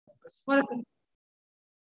Purpose. What a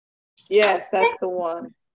Yes, that's the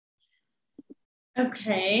one.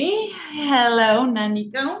 Okay. Hello,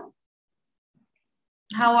 Naniko.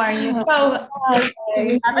 How are you? So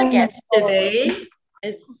we have a guest today,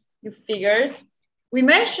 as you figured. We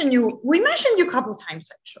mentioned you a couple times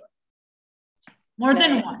actually. More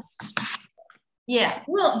than once. Yeah.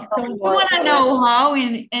 Well, do you want to know how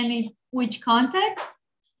in which context?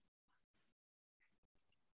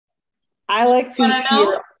 I like to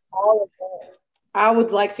hear all of it. I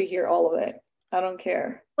would like to hear all of it. I don't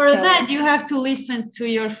care. For that, you have to listen to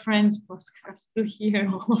your friend's podcast to hear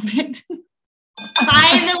all of it.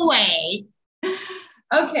 By the way.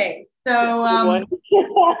 Okay, so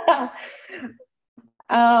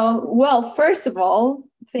well, first of all,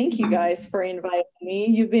 thank you guys for inviting me.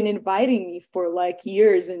 You've been inviting me for like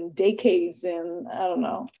years and decades, and I don't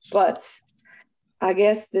know, but I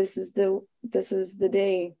guess this is the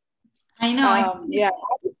day. I know. Yeah,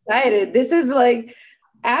 I'm excited. This is like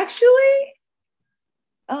actually,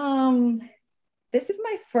 this is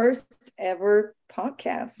my first ever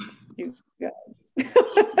podcast, you guys.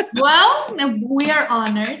 Well, we are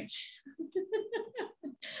honored.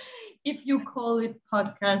 If you call it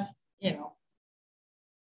podcast, you know.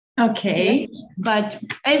 Okay, yeah. But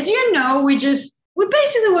as you know, we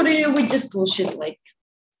basically what do you we just bullshit like.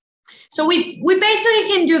 So we basically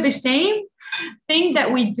can do the same thing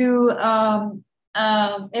that we do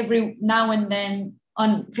every now and then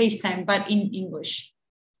on FaceTime, but in English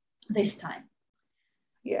this time.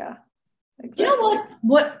 Yeah, exactly. You know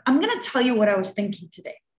what? I'm gonna tell you what I was thinking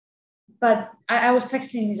today, but I was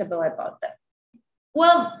texting Isabella about that.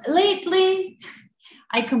 Well, lately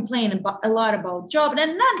I complain a lot about job,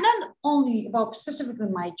 and not only about specifically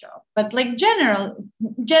my job, but like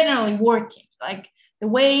generally working, like the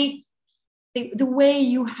way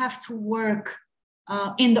you have to work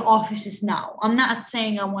in the offices now. I'm not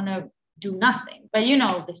saying I want to do nothing, but you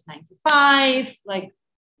know, this 9 to 5, like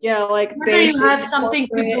yeah, like whether you have something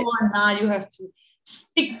to do or not, you have to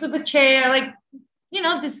stick to the chair, like you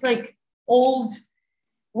know, this like old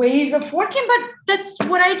ways of working, but that's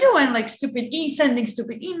what I do. And like sending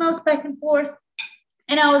stupid emails back and forth.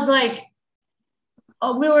 And I was like,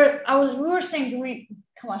 we were saying,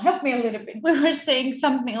 come on, help me a little bit. We were saying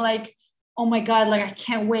something like, oh my God, like I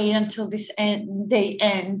can't wait until this day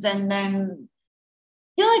ends. And then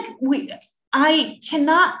I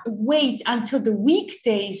cannot wait until the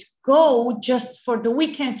weekdays go just for the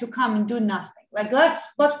weekend to come and do nothing. Like last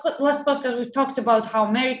podcast, we talked about how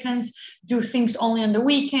Americans do things only on the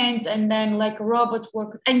weekends and then like robots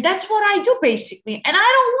work. And that's what I do basically. And I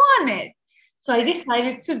don't want it. So I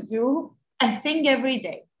decided to do a thing every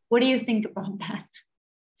day. What do you think about that?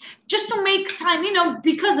 Just to make time, you know,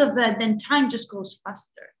 because of that, then time just goes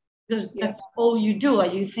faster. Because that's all you do.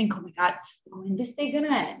 Like you think, oh my God, when this day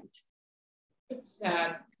gonna end? It's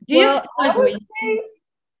sad.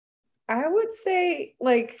 I would say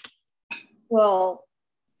like, well,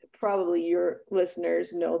 probably your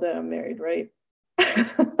listeners know that I'm married, right?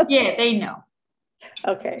 Yeah, they know.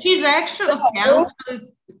 Okay. She's actually I'll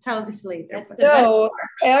tell this later. So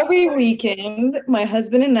every weekend, my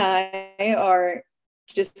husband and I are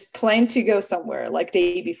just planning to go somewhere, like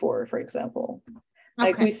day before, for example.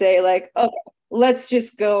 Like we say, like, okay, let's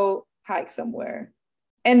just go hike somewhere.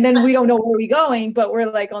 And then we don't know where we're going, but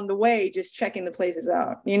we're like on the way, just checking the places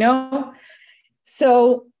out, you know?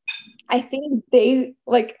 So I think they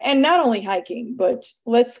like, and not only hiking, but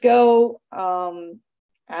let's go,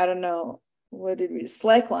 I don't know, what did we,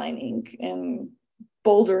 slacklining and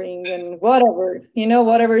bouldering and whatever, you know,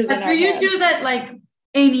 whatever's in our head. Do you do that like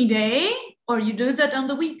any day or you do that on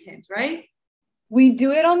the weekends, right? We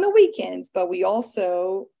do it on the weekends, but we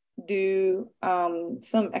also do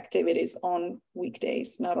some activities on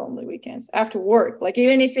weekdays, not only weekends, after work. Like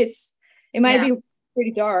even if it might be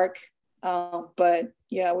pretty dark, but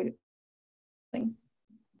yeah,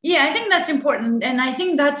 yeah, I think that's important. And I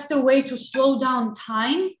think that's the way to slow down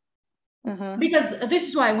time. Because this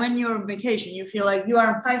is why when you're on vacation, you feel like you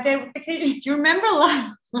are on 5-day vacation. Do you remember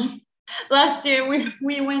last year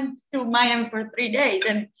we went to Miami for 3 days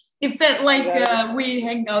and it felt like we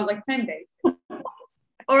hang out like 10 days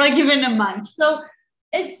or like even a month. So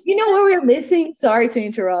it's, you know what we're missing? Sorry to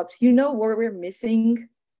interrupt. You know what we're missing?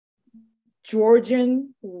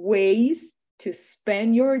 Georgian ways to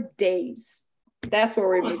spend your days. That's what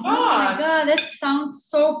we're missing. Oh my God, that sounds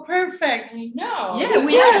so perfect. I know. Yeah,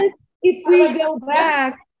 we are. If we go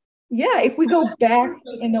back, if we go back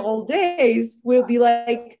in the old days, we'll be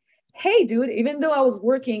like, hey, dude, even though I was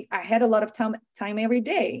working, I had a lot of time every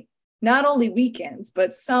day. Not only weekends,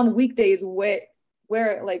 but some weekdays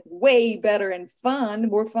were like way better and fun,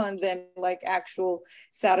 more fun than like actual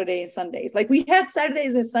Saturday and Sundays. Like we had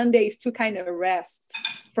Saturdays and Sundays to kind of rest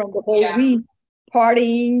from the whole week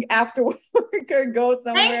partying after work or go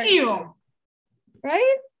somewhere. Thank you.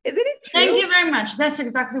 Right? Isn't it true? Thank you very much. That's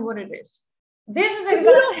exactly what it is. This is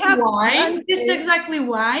exactly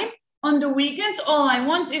why on the weekends all I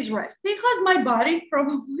want is rest, because my body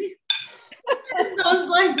probably does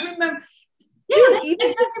like remember. Yeah, dude,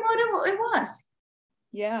 that's exactly what it was.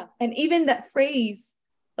 Yeah, and even that phrase,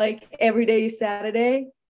 like every day is Saturday,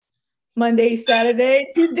 Monday is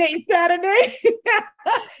Saturday, Tuesday is Saturday.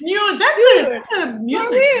 That's a music.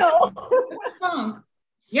 For real. That's a song.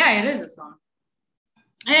 Yeah, it is a song.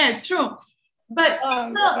 Yeah, it's true. But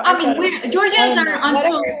Georgians are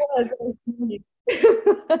until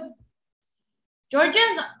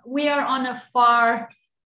Georgians, we are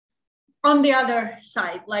on the other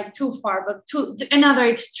side, like too far, but to another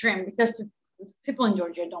extreme, because people in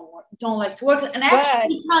Georgia don't like to work, and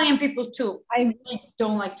actually Italian people too.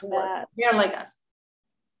 Don't like to work. They're like us.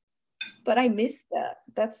 But I miss that.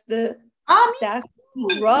 That's the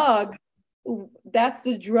drug. That's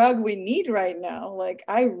the drug we need right now. Like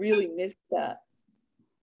I really miss that.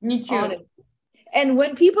 Me too. Honestly. And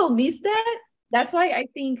when people miss that, that's why I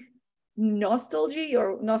think nostalgic,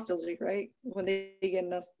 right? When they get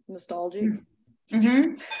nostalgic,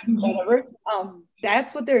 whatever.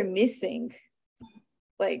 That's what they're missing.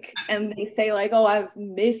 Like, and they say like, "Oh, I've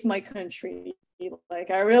missed my country. Like,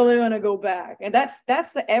 I really want to go back." And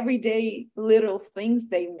that's the everyday little things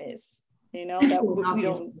they miss. You know, that we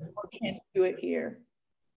can't do it here.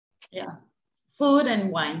 Yeah, food and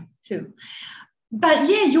wine too. But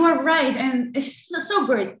yeah, you are right, and it's so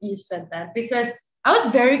great you said that, because I was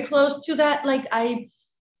very close to that. Like I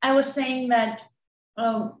was saying that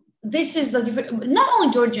this is the different. Not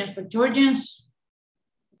only Georgians, but Georgians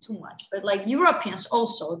too much, but like Europeans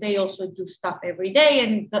also. They also do stuff every day,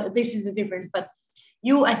 and this is the difference. But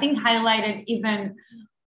you, I think, highlighted even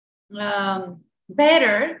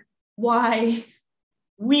better why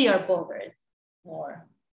we are bothered more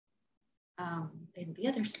than the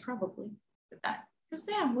others, probably, with that. Because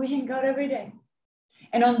we hang out every day.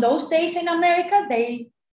 And on those days in America, they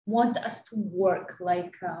want us to work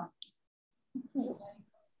like.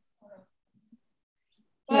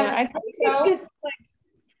 I think it's just like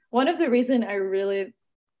one of the reasons I really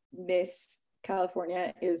miss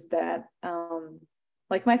California is that,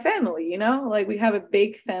 like my family, you know, like we have a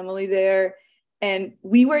big family there, and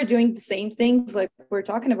we were doing the same things like we're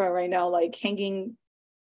talking about right now, like hanging,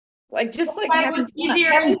 like just like having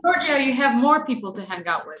easier in Georgia, you have more people to hang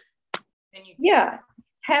out with.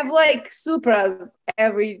 Have like supras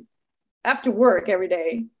after work every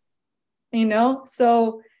day, you know.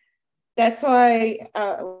 So that's why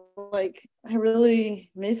like I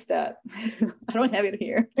really miss that. I don't have it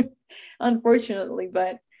here unfortunately,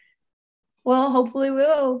 but well, hopefully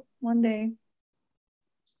we'll one day.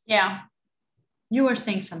 Yeah, you were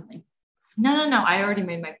saying something. No, I already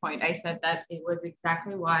made my point. I said that it was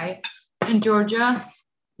exactly why in Georgia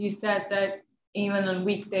you said that even on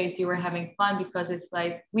weekdays you were having fun, because it's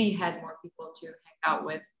like we had more people to hang out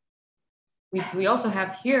with. We also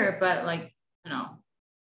have here, but like, you know,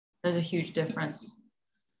 there's a huge difference.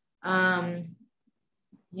 That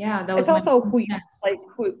was. It's also who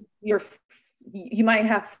you might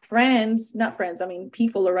have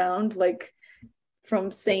people around like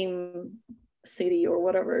from same city or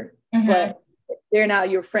whatever, but they're not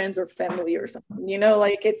your friends or family or something, you know,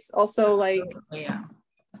 like it's also like,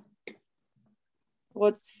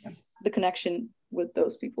 what's the connection with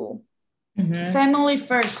those people? Family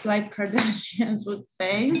first, like Kardashians would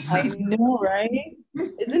say. I know, right?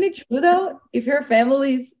 Isn't it true though? If your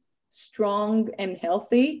family's strong and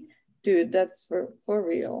healthy, dude, that's for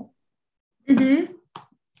real. I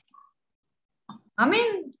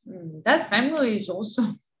mean, that family is also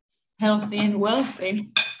healthy and wealthy.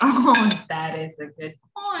 Oh, that is a good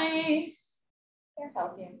point. They're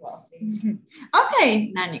healthy and wealthy.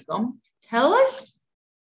 Okay, Naniko, tell us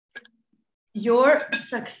your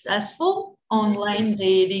successful online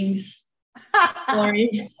dating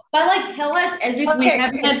story. But like, tell us as if we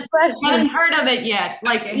haven't heard of it yet.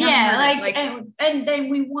 Like, and then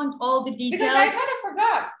we want all the details. Because I kind of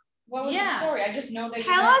forgot what was the story. I just know that.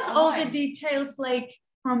 Tell us all the details, like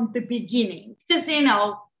from the beginning, because you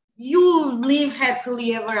know you live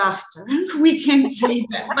happily ever after. We can say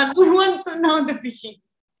that, but we want to know the beginning.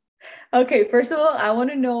 Okay, first of all, I want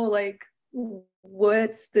to know like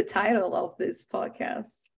what's the title of this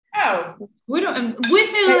podcast. Oh, we don't. We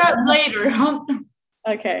figure out later.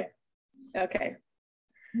 Okay.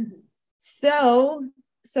 So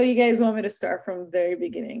you guys want me to start from the very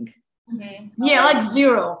beginning? Yeah, like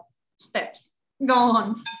 0 steps. Go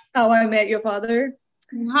on. How I Met Your Father.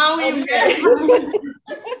 How we met.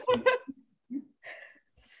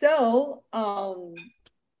 So,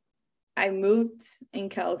 I moved in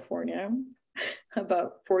California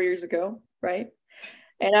about 4 years ago, right?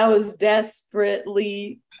 And I was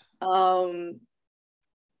desperately alone,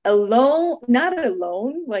 not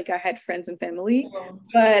alone, like I had friends and family,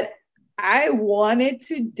 but I wanted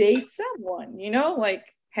to date someone, you know, like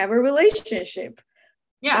have a relationship.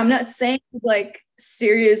 Yeah. I'm not saying like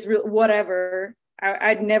serious, whatever.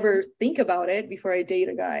 I'd never think about it before I date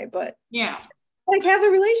a guy, but yeah, like have a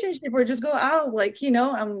relationship or just go out. Like, you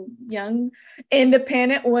know, I'm young,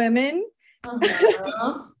 independent women.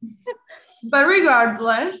 But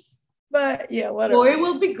regardless, but yeah, whatever. Boy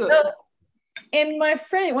will be good. So, and my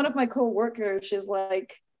friend, one of my co-workers, she's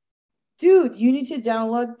like, dude, you need to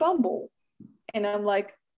download Bumble. And I'm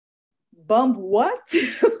like, Bumble what?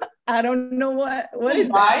 I don't know what is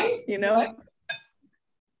that, you know?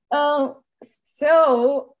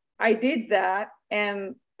 So I did that,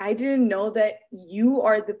 and I didn't know that you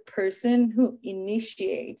are the person who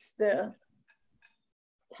initiates the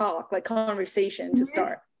talk, like conversation to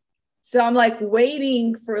start. So I'm like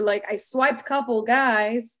waiting for, like, I swiped a couple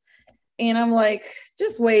guys and I'm like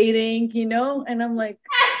just waiting, you know, and I'm like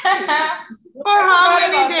for how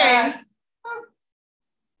many days?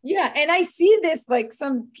 Yeah, and I see this, like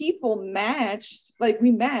some people matched, like we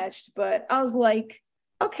matched, but I was like,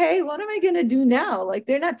 okay, what am I gonna do now? Like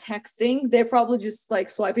they're not texting, they're probably just like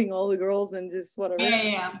swiping all the girls and just whatever.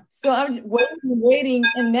 Yeah. So I'm waiting,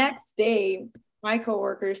 and next day my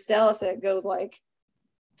coworker Stella goes like,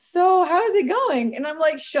 so how is it going? And I'm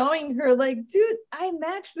like showing her, like, dude, I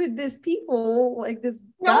matched with this people, like this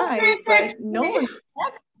guy, but no one's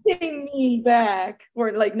texting me back,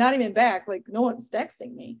 or like not even back, like no one's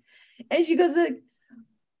texting me. And she goes like,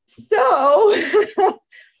 so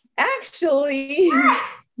actually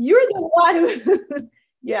you're the one who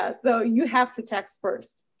yeah, so you have to text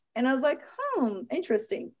first. And I was like,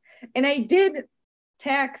 interesting. And I did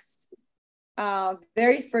text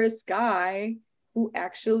very first guy who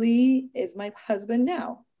actually is my husband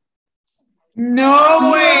now.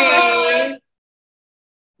 No way.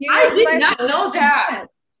 I did not know that.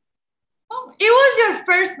 Oh, it was your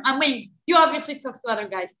first, I mean, you obviously talked to other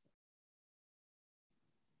guys too.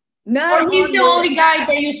 Or he's the only guy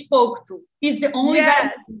that you spoke to. He's the only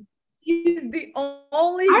guy. He's the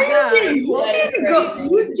only guy.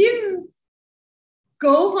 You didn't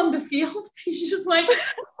go on the field. He's just like,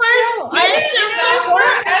 I didn't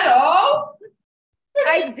work at all.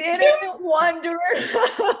 I didn't wonder.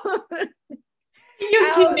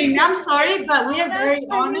 You're kidding. I'm sorry, but we are very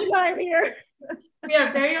honest. Here. We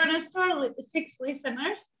are very honest to our 6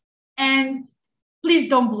 listeners, and please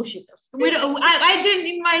don't bullshit us. We don't. I didn't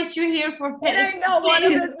invite you here for and I know one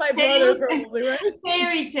of us, my brother, probably, right?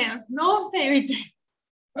 Fairy tales, no fairy tales.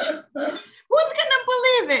 Who's gonna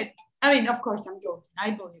believe it? I mean, of course, I'm joking.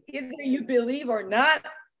 I believe it. Either you believe or not.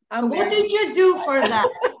 What did you do for that?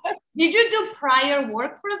 Did you do prior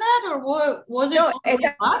work for that, or what was it? No,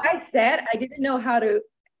 I said I didn't know how to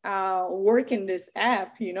work in this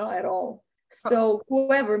app, you know, at all. So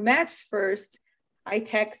whoever matched first, I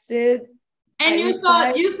texted. And you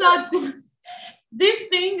thought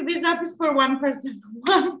this app is for one person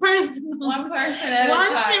at a time.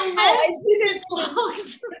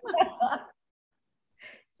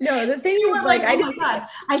 No, the thing you were like, oh my God,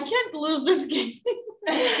 I can't lose this game.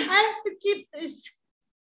 I have to keep this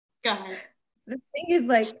guy. The thing is,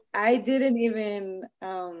 like, I didn't even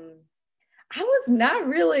I was not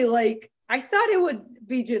really like, I thought it would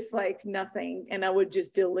be just like nothing and I would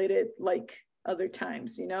just delete it like other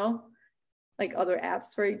times, you know, like other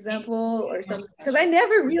apps, for example, or something, because I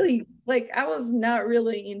never really, like, I was not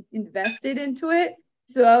really invested into it.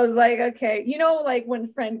 So I was like, okay, you know, like when a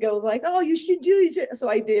friend goes like, oh, you should do it. So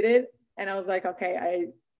I did it. And I was like, okay,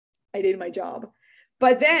 I did my job.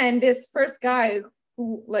 But then this first guy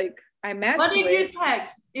who, like, I matched with. What did you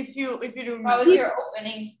text? If you do, how was your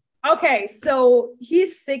opening? Okay, so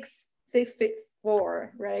he's 6'4",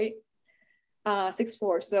 right?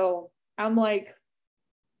 6'4". So I'm like,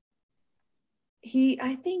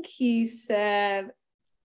 I think he said,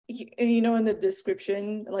 you know, in the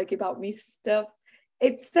description, like about me stuff,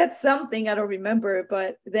 it said something, I don't remember,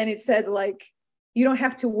 but then it said like, you don't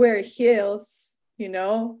have to wear heels, you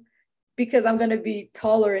know, because I'm going to be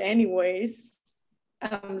taller anyways.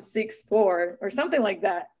 I'm 6'4" or something like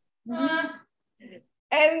that.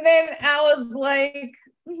 And then I was like,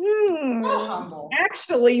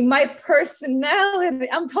 actually my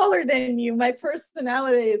personality, I'm taller than you. My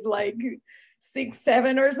personality is like 6,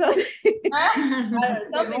 7 or something.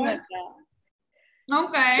 Something like that.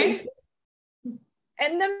 Okay.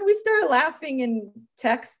 And then we started laughing and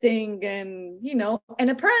texting, and and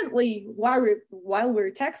apparently while we were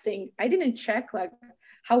texting, I didn't check like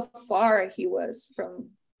how far he was from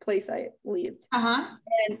place I lived.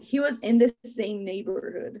 And he was in the same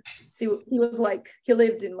neighborhood. So he was like, he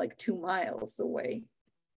lived in like 2 miles away.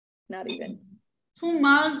 Not even. 2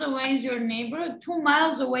 miles away is your neighborhood? 2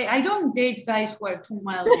 miles away. I don't date guys who are 2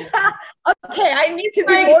 miles away. Okay, I need to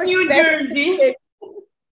be like more New specific. Jersey.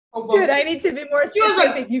 Dude, I need to be more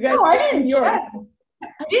specific. Like, you guys, no, I didn't New York. check.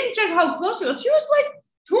 I didn't check how close she was. She was like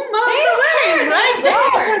 2 miles away, right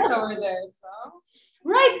there. Over there, so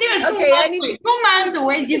right there. Okay, I need 2 miles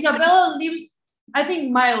away. Isabella lives, I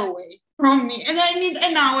think, mile away from me, and I need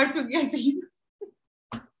an hour to get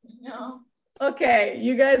there. No. Okay,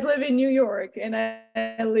 you guys live in New York, and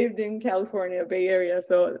I lived in California, Bay Area,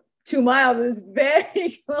 so 2 miles is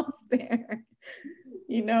very close there.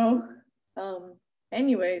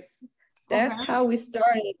 Anyways, that's how we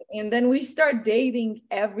started. And then we start dating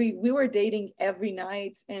we were dating every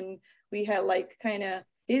night, and we had like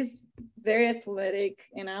he's very athletic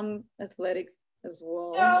and I'm athletic as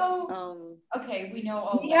well. So okay, we know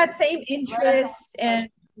all we had same interests, and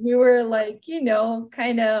we were like, he's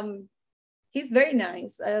very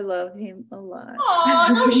nice. I love him a lot. Oh,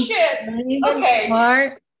 no shit. Okay.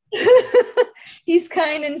 Smart. He's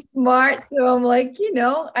kind and smart, so I'm like,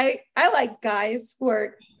 I like guys who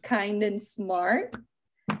are kind and smart.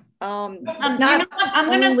 I'm gonna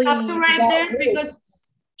stop you right there because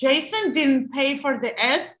Jason didn't pay for the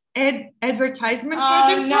advertisement for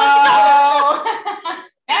this no.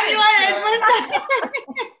 That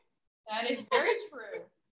is very true.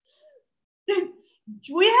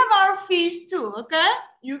 We have our fees too, okay?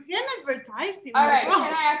 You can advertise it. All right,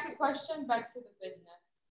 can I ask a question back to the business?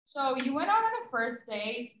 So you went out on a first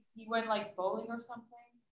date, you went like bowling or something?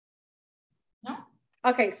 No?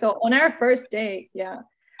 Okay, so on our first date,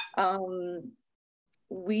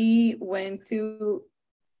 we went to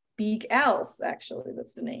Big Al's, actually,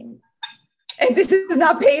 that's the name. And this is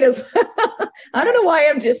not paid as well. I don't know why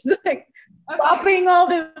I'm just like popping all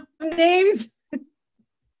these names.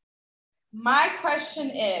 My question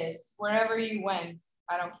is, wherever you went,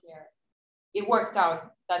 I don't care. It worked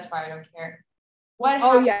out, that's why I don't care. What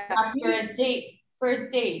happened after a date,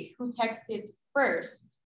 first date? Who texted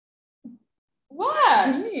first? What?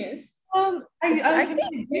 Genius. I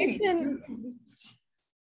think Jason.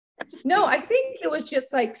 No, I think it was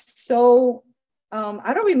just like so.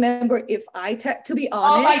 I don't remember if to be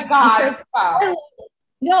honest. Oh my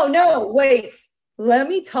God! No, wait. Let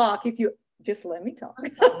me talk. If you just let me talk.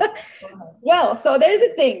 Well, so there's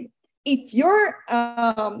a thing. If you're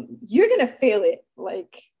gonna feel it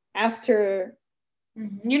like after.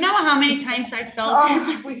 You know how many times I felt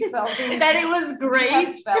it? We felt it. That it was great.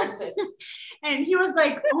 We felt it. And he was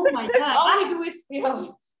like, oh my God. All we do is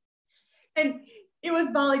feel. And it was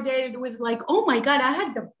validated with like, oh my God, I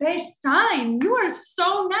had the best time. You are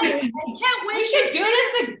so nice. I can't wait. We should do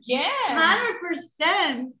this again.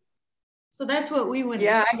 100%. So that's what we went.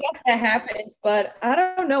 Yeah, I guess that happens, but I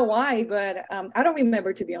don't know why, but I don't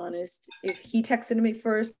remember, to be honest, if he texted me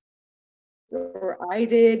first or I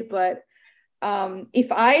did, but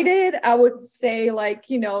if I did, I would say like,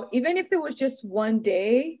 even if it was just one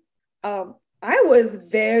day, I was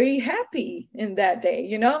very happy in that day,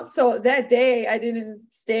 so that day I didn't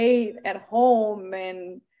stay at home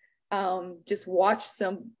and just watch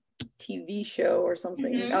some TV show or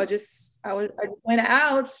something. Mm-hmm. I just went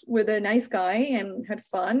out with a nice guy and had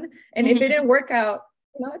fun, and if it didn't work out,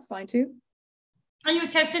 it's fine too. And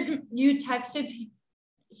you texted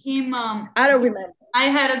him. I don't remember. I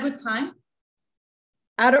had a good time.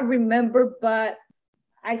 I don't remember, but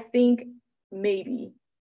I think maybe.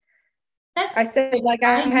 I said like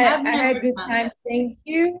I had a good time. Thank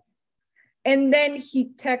you. And then he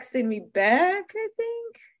texted me back, I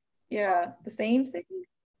think. Yeah, the same thing.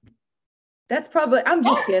 That's probably, I'm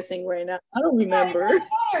just guessing right now. I don't remember.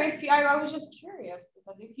 I was just curious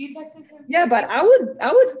because if you texted him. Yeah, but I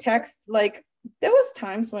would text, like there was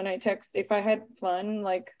times when I text if I had fun,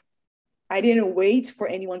 like I didn't wait for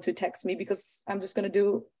anyone to text me because I'm just gonna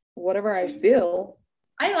do whatever I feel.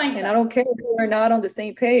 I like and that. I don't care if we're not on the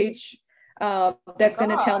same page. That's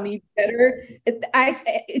gonna tell me better.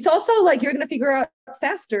 It's also like you're gonna figure out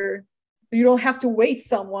faster. You don't have to wait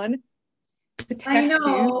someone to text I know.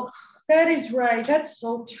 you. That is right. That's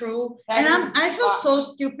so true. I feel so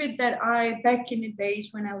stupid that back in the days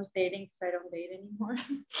when I was dating, because I don't date anymore.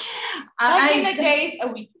 Back in the days a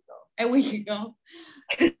week ago.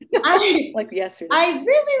 Like yesterday. I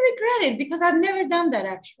really regret it because I've never done that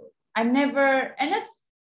actually. I never, and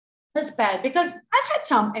that's bad because I've had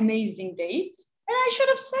some amazing dates and I should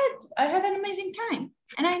have said I had an amazing time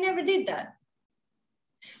and I never did that.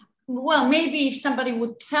 Well, maybe if somebody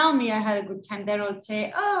would tell me I had a good time, then I would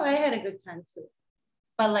say, oh, I had a good time too.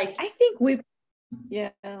 But like, I think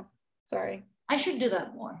yeah, sorry. I should do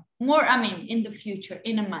that more, I mean, in the future,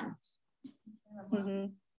 in a month.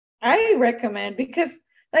 Mm-hmm. I recommend, because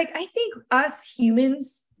like, I think us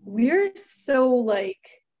humans, we're so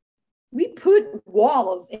like, we put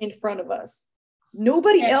walls in front of us.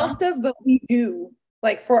 Nobody else does, but we do,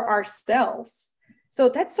 like, for ourselves. So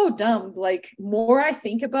that's so dumb. Like, more I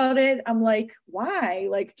think about it, I'm like, why?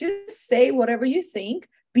 Like, just say whatever you think.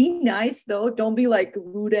 Be nice though. Don't be like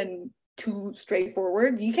rude and too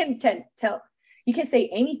straightforward. You can you can say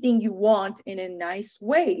anything you want in a nice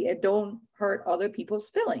way and don't hurt other people's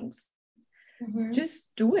feelings. Mm-hmm. Just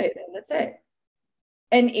do it, and that's it.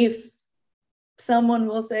 And if someone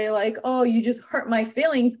will say like, oh, you just hurt my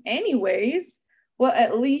feelings anyways, well,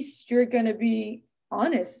 at least you're gonna be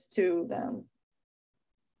honest to them.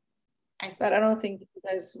 But I don't think you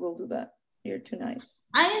guys will do that. You're too nice.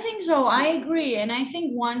 I think so. I agree. And I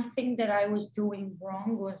think one thing that I was doing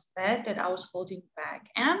wrong was that I was holding back.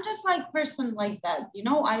 And I'm just like person like that. You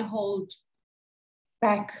know, I hold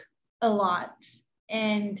back a lot.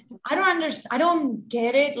 And I don't understand. I don't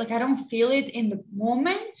get it. Like, I don't feel it in the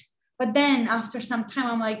moment. But then after some time,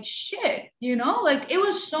 I'm like, shit, you know, like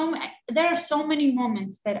there are so many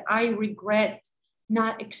moments that I regret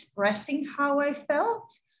not expressing how I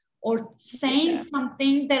felt, or saying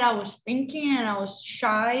something that I was thinking and I was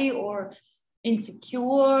shy or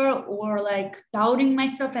insecure or like doubting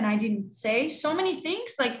myself and I didn't say so many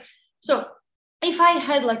things. Like, so if I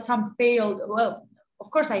had like some failed, well,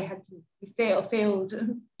 of course I had to failed,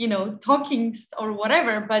 you know, talkings or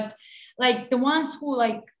whatever, but like the ones who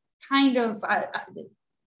like kind of the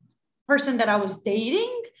person that I was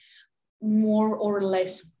dating more or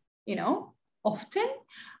less, you know, often,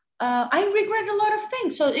 I regret a lot of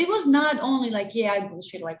things. So it was not only like, yeah, I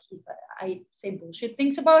bullshit, like I say bullshit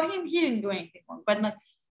things about him. He didn't do anything wrong, but like,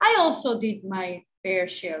 I also did my fair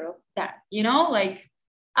share of that, you know, like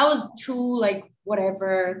I was too like,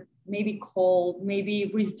 whatever, maybe cold,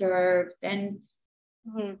 maybe reserved. And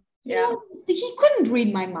you know, he couldn't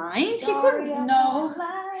read my mind. He couldn't know.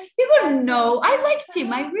 He couldn't know. I liked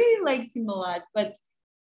him. I really liked him a lot, but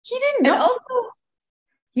he didn't know.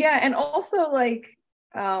 And also like,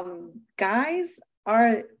 guys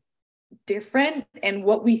are different, and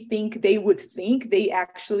what we think they would think, they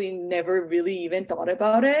actually never really even thought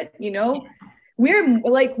about it, you know.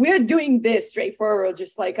 We're doing this straightforward,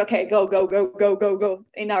 just like, okay, go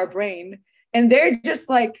in our brain, and they're just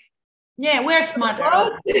like, yeah, we're smarter.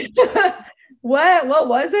 what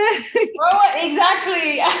was it? What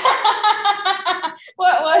exactly?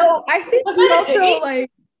 What was so I think we also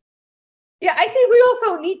like, yeah, I think we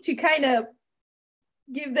also need to kind of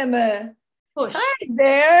give them a push. Hi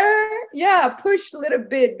there. Yeah, push a little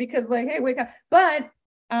bit, because like, hey, wake up. But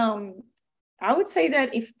I would say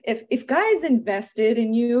that if guys invested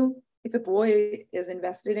in you, if a boy is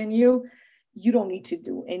invested in you, you don't need to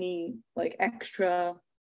do any like extra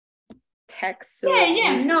text.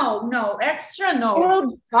 No, extra, no.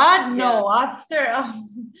 Well, God, no. After,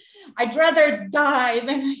 I'd rather die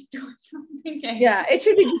than I do something. Yeah, it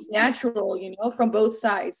should be just natural, you know, from both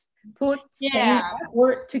sides. Put same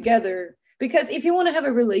effort together, because if you want to have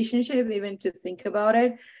a relationship, even to think about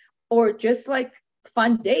it, or just like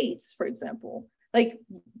fun dates, for example, like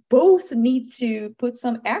both need to put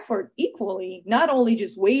some effort equally, not only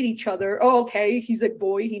just wait each other. Oh, okay, he's a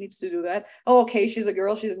boy, he needs to do that. Oh, okay, she's a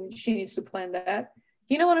girl, she needs to plan that.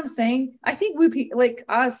 You know what I'm saying? I think we, like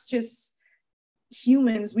us, just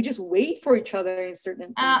humans, we just wait for each other in certain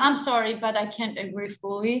things. I'm sorry, but I can't agree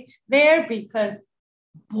fully there, because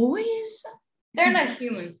boys, they're not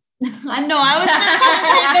humans. I know, I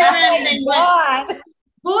was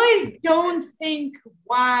boys don't think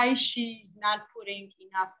why she's not putting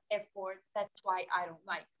enough effort, that's why I don't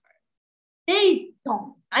like her. They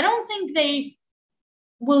don't. I don't think they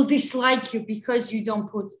will dislike you because you don't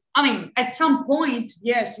put, I mean, at some point,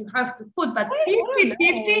 yes, you have to put, but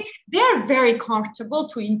 50-50, they're very comfortable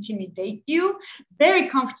to intimidate you, very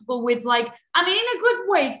comfortable with like, I mean, in a good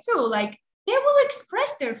way too, like they will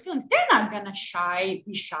express their feelings. They're not gonna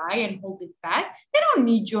be shy and hold it back. They don't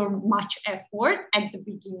need your much effort at the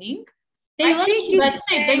beginning. They like you, let's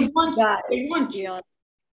say they want you.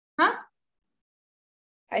 Huh?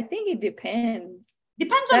 I think it depends.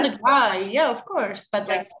 Depends on the guy, yeah, of course. But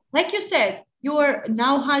like you said, your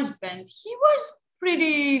now husband, he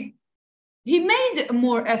made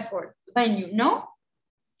more effort than you, no?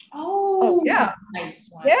 Oh, yeah. Nice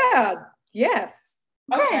one. Yeah. Yes.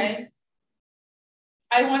 Okay.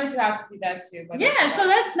 I wanted to ask you that too. But yeah, so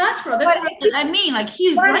that's natural. That's what I mean. Like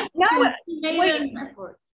he made an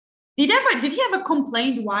effort. Did he ever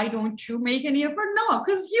complain, why don't you make any effort? No,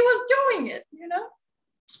 because he was doing it, you know?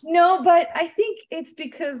 No, but I think it's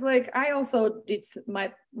because like I also did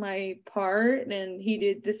my part and he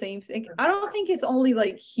did the same thing. I don't think it's only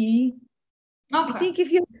like he. Okay. I think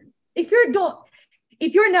if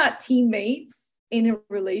you're not teammates in a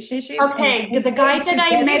relationship. Okay, the guy that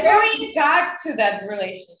I met, we got to that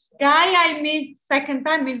relationship. Guy I meet second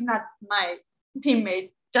time is not my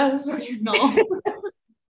teammate, just so you know.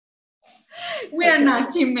 We are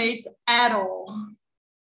not teammates at all.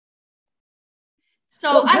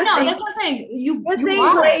 So well, I know that's what I'm saying.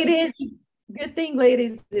 Good thing,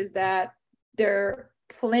 ladies, is that there are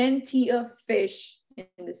plenty of fish in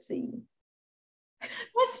the sea.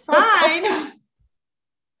 That's fine.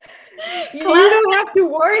 You don't have to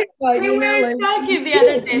worry about. We were talking the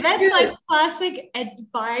other day. That's like classic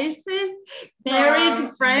advices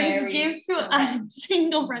married friends give to a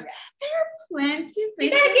single friend. There are plenty of fish. You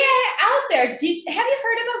gotta get out there. Have you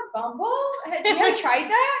heard about Bumble? Have you ever tried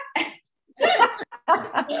that?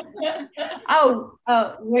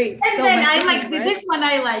 Wait. And so then I like this one.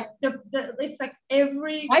 I like the it's like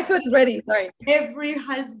every. My food is ready. Sorry. Every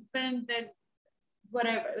husband and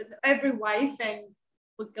whatever, every wife and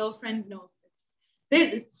girlfriend knows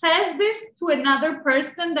this. It says this to another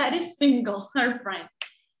person that is single, her friend.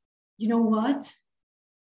 You know what?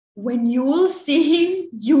 When you will see him,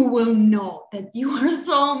 you will know that you are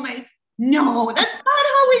soulmates. No, that's not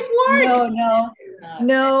how it works.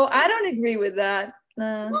 No, I don't agree with that.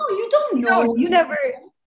 No, you don't know. No, you never.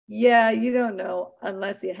 Yeah, you don't know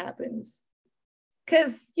unless it happens.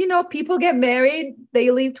 Because, people get married,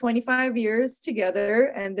 they live 25 years together,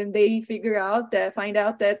 and then they find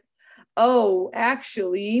out that, oh,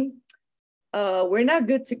 actually, we're not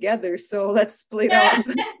good together, so let's split up.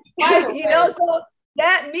 So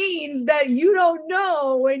that means that you don't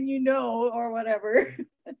know when you know or whatever,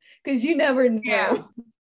 because you never know. Yeah.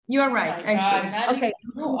 You're right, actually. Okay.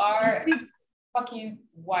 You are fucking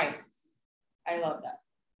wise. I love that.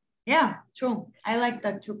 Yeah, true. I like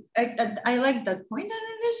that too. I like that point, and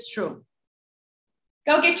it is true.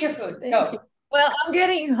 Go get your food. Go. Well, I'm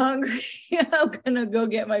getting hungry. I'm gonna go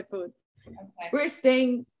get my food. Okay. We're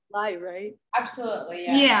staying live, right? Absolutely.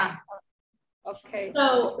 Yeah. Okay.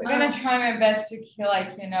 So I'm gonna try my best to fill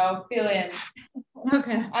in.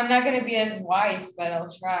 Okay. I'm not gonna be as wise, but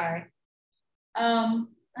I'll try.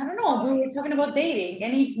 I don't know. We were talking about dating.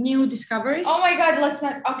 Any new discoveries? Oh my God, let's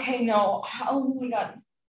not. Okay, no. Oh my God.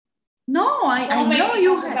 No, I know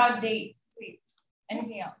you had about dates, please.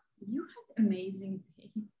 Anything else? You had amazing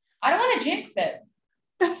dates. I don't want to jinx it.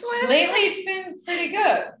 That's why lately it's been pretty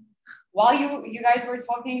good. While you guys were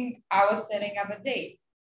talking, I was setting up a date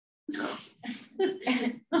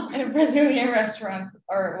in a Brazilian restaurant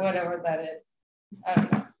or whatever that is. I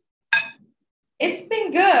don't know. It's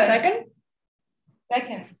been good.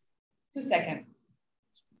 Second. 2 seconds.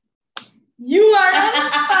 You are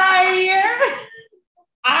on fire.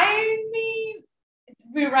 I mean,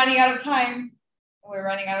 we're running out of time.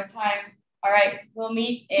 All right, we'll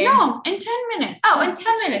meet in 10 minutes. Oh, in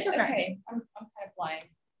 10 minutes. Okay. I'm kind of flying.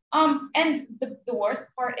 And the worst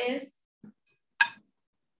part is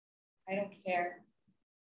I don't care.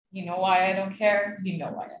 You know why I don't care? You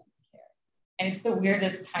know why I don't care. And it's the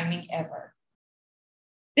weirdest timing ever.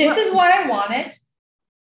 This is what I wanted,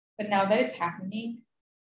 but now that it's happening,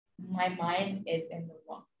 my mind is in the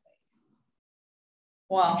wrong place.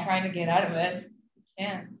 Wow. I'm trying to get out of it. I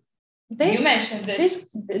can't. You mentioned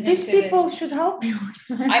this. These people should help you.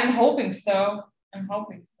 I'm hoping so.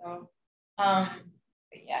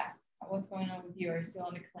 But yeah, what's going on with you? Are you still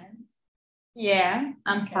on the cleanse? Yeah,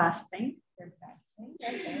 I'm fasting. You're fasting.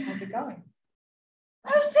 Okay, how's it going?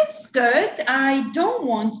 Oh, it's good. I don't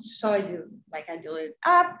want to, so I deleted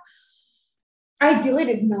app. I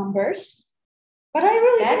deleted numbers, but I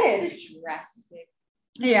really did. That is drastic.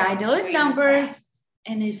 Yeah, I deleted numbers,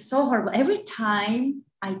 and it's so horrible. Every time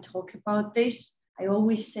I talk about this, I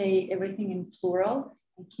always say everything in plural.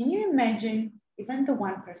 And can you imagine even the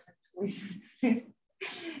one person who listens to this?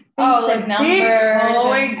 Like numbers.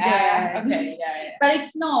 Okay, yeah. But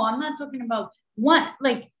I'm not talking about one,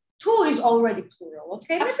 like 2 is already plural,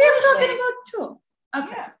 okay? But I'm talking about 2.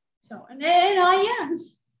 Okay. Yeah. So, and I am.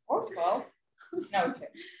 Or 12. No, 2.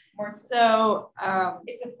 More 2. So,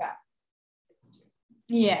 it's a fact. It's 2.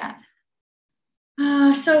 Yeah.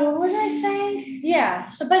 So what was I saying? Yeah.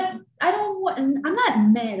 So, but I'm not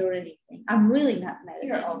mad or anything. I'm really not mad.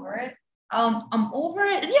 You're over it? I'm over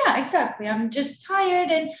it. Yeah, exactly. I'm just tired,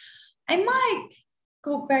 and I might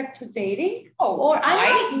go back to dating, or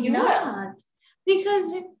I might not,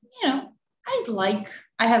 because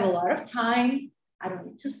I have a lot of time. I don't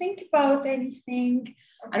need to think about anything.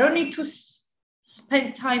 I don't need to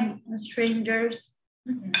spend time with strangers.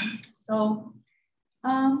 Mm-hmm. So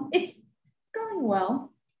it's going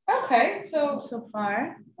well. Okay, so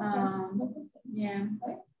far. Yeah.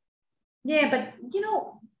 Yeah, but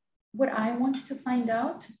what I wanted to find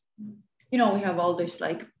out, we have all these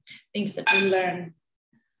like things that we learn,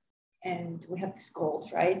 and we have these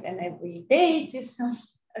goals, right? And every day is some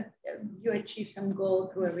you achieve some goal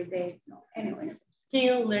through every day. So anyways,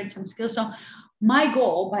 learn some skills. So my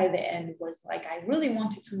goal by the end was like, I really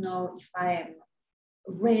wanted to know if I am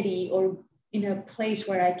ready or in a place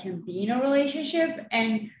where I can be in a relationship,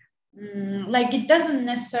 and like it doesn't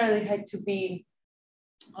necessarily have to be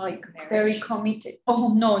like marriage. Very committed.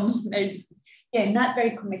 Oh no, yeah, not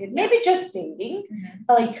very committed. Maybe just dating. Mm-hmm.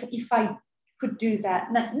 Like if I could do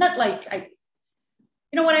that, not like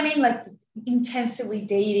you know what I mean, like intensively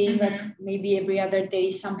dating, mm-hmm. like maybe every other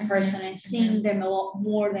day some mm-hmm. person, and seeing mm-hmm. them a lot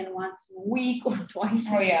more than once in a week or twice.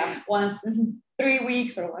 Oh yeah, once in 3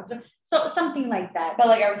 weeks or once. So something like that. But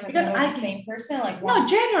like, are we talking about the same person? Like no,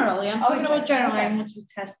 generally. I'm talking about generally. Okay. I want to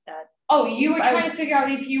test that. Oh, you were trying to figure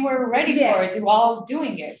out if you were ready for it while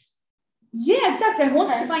doing it. Yeah, exactly. I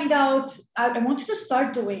wanted to find out. I wanted to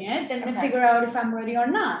start doing it and then figure out if I'm ready or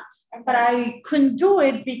not. Okay. But I couldn't do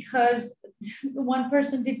it because one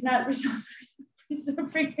person did not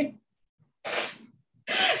reciprocate.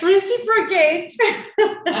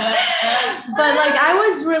 But like I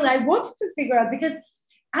wanted to figure out, because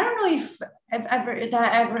I don't know if that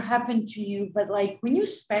ever happened to you, but like when you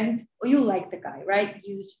like the guy, right?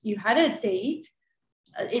 You had a date,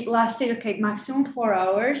 it lasted maximum 4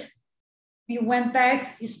 hours. You went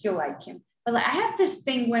back, you still like him. But like, I have this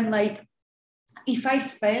thing when like if I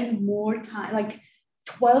spend more time, like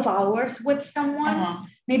 12 hours with someone,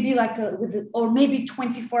 maybe like or maybe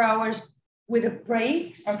 24 hours with a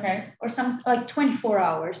break, or some like 24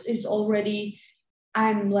 hours is already,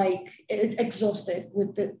 I'm like exhausted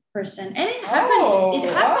with the person. And it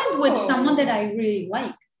happened with someone that I really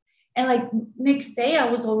liked. And like next day I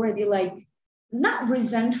was already like not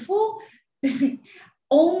resentful,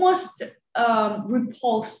 almost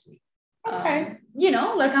repulsed. Like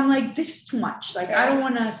I'm like, this is too much. Like I don't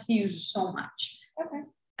want to see you so much.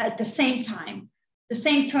 At the same time, the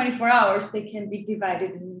same 24 hours, they can be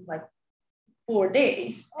divided in like 4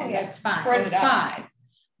 days, and that's fine. Or 5.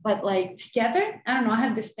 But like together, I don't know, I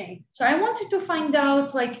have this thing. So I wanted to find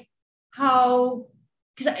out like how,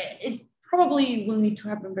 because it probably will need to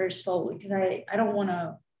happen very slowly, because I don't want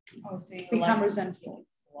to become resentful.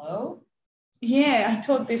 Slow? Yeah, I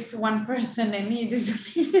told this to one person and he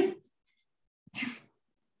disappeared.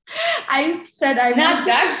 I said I not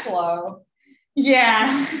that slow.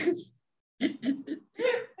 Yeah. Maybe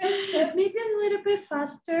a little bit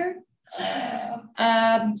faster.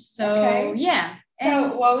 Yeah.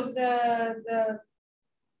 So what was the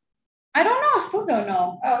I don't know. I still don't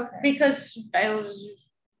know. Oh, okay. Because as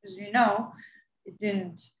you know, it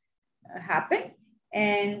didn't happen,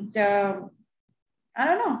 and I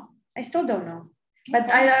don't know. I still don't know.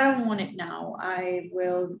 But I don't want it now. I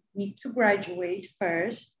will need to graduate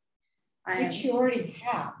first. Which you already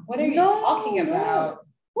have. What are you talking about?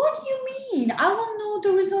 What do you mean? I will know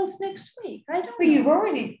the results next week. I don't know. But you've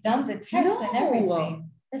already done the test and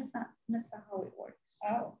everything. That's not how it works.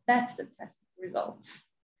 Oh. That's the test results.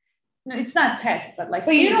 No, it's not test, but like.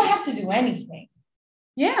 But you don't have to do anything.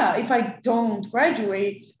 Yeah, if I don't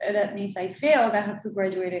graduate, that means I failed. I have to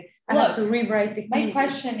graduate it. I have to rewrite the thesis. My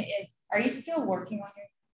question is, are you still working on your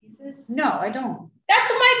thesis? No, I don't.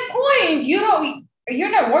 That's my point.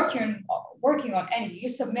 You're not working on any. You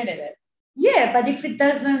submitted it. Yeah, but if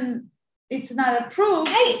it's not approved.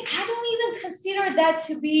 I don't even consider that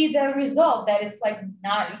to be the result, that it's like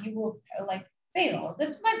not, you will like fail.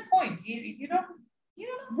 That's my point. You don't know.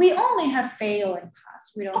 We only have fail and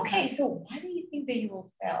pass. We don't. Okay, so why do you think that you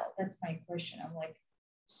will fail? That's my question. I'm like,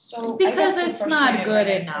 so because it's not good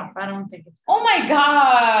enough. I don't think it's good. Oh my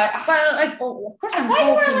god. But like, of course, I'm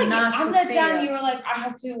hoping not to fail. I'm not done. You were like, I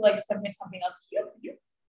have to like submit something else. You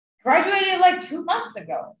graduated like 2 months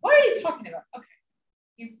ago. What are you talking about? Okay,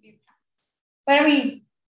 you passed. But I mean,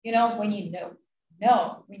 when you know.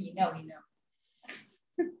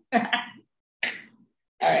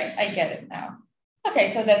 All right, I get it now. Okay,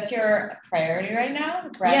 so that's your priority right now?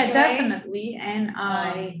 Yeah, definitely. And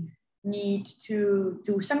I need to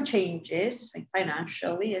do some changes, like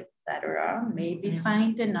financially, etc. Maybe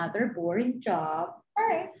find another boring job. All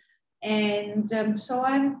right. And so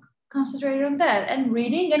I'm concentrate on that and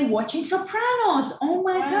reading and watching Sopranos. Oh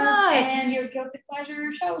my God. And your guilty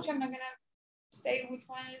pleasure show, which I'm not gonna say which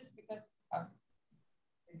one is because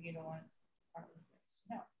you don't want our listeners.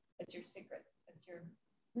 No, that's your secret. That's your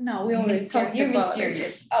No, we already talked you're about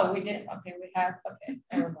mysterious. it. Oh, we did. Okay, we have. Okay,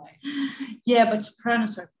 never mind. Yeah, but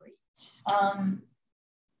Sopranos are great.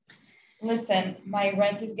 Listen, my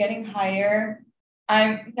rent is getting higher.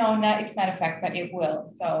 It's not a fact, but it will.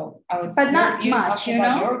 So I was, but not you much. talking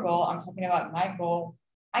about your goal. I'm talking about my goal.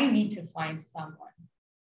 I need to find someone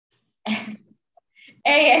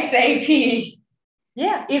ASAP.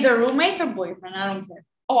 Yeah, either roommate or boyfriend. I don't care.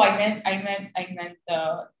 Oh, I meant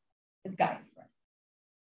the guy friend.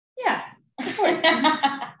 Yeah.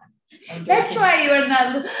 That's why you are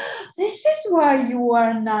not. This is why you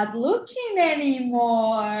are not looking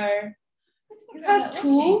anymore. You have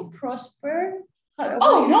two Prosper.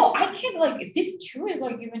 Oh no, I can't. Like, this two is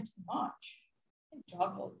like even too much. I can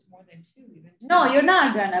juggle more than two. Even two. No, you're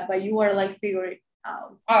not gonna. But you are like figuring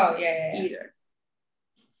out. Oh yeah. Either.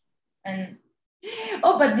 And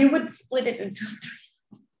but you would split it into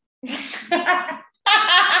three.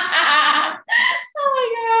 Oh my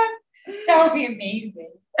God, that would be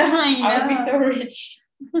amazing. I would be so rich.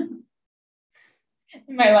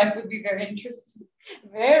 My life would be very interesting.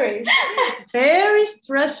 Very, very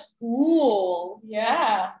stressful.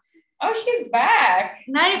 Yeah. Oh, she's back.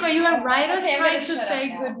 Nariko, you are right on trying to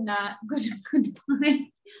say goodbye.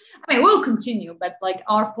 I mean, we'll continue, but like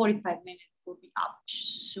our 45 minutes will be up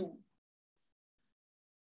soon.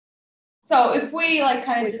 So if we like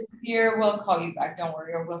kind of disappear, we'll call you back. Don't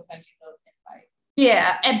worry, or we'll send you the invite.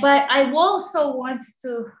 Yeah, but I also want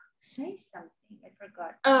to say something. I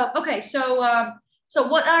forgot. Okay, so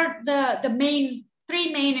what are the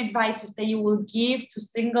three main advices that you will give to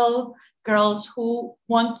single girls who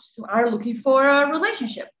are looking for a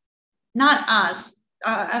relationship? Not us.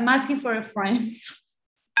 I'm asking for a friend.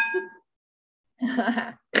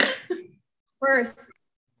 First,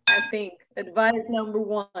 I think advice number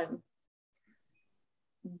one: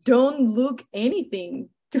 don't look anything.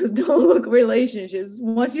 Just don't look relationships.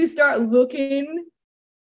 Once you start looking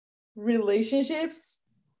relationships,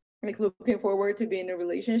 like looking forward to being in a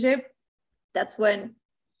relationship, that's when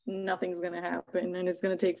nothing's gonna happen and it's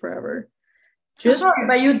gonna take forever. Sorry,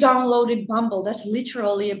 but you downloaded Bumble. That's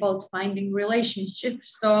literally about finding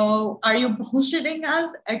relationships. So are you bullshitting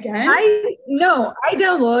us again? I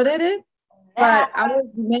downloaded it, but I was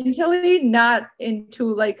mentally not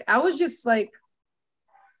into, like, I was just like,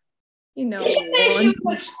 you know. Did she say she was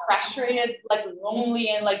like frustrated, like lonely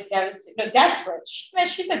and like devastated? No, desperate.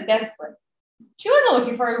 She said desperate. She wasn't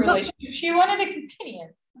looking for a relationship. She wanted a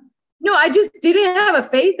companion. No, I just didn't have a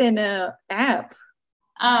faith in an app.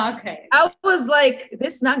 Oh, okay. I was like,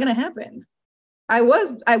 this is not gonna happen. I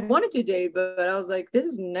wanted to date, but I was like, this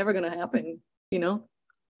is never gonna happen, you know?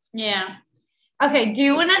 Yeah. Okay, do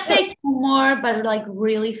you want to say two more, but like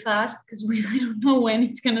really fast? Because we really don't know when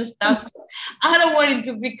it's gonna stop. So I don't want it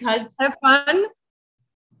to be cut.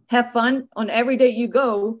 Have fun on every date you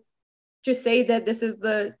go. Just say that this is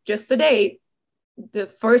just a date. The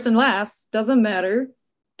first and last doesn't matter.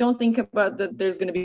 Don't think about that there's gonna be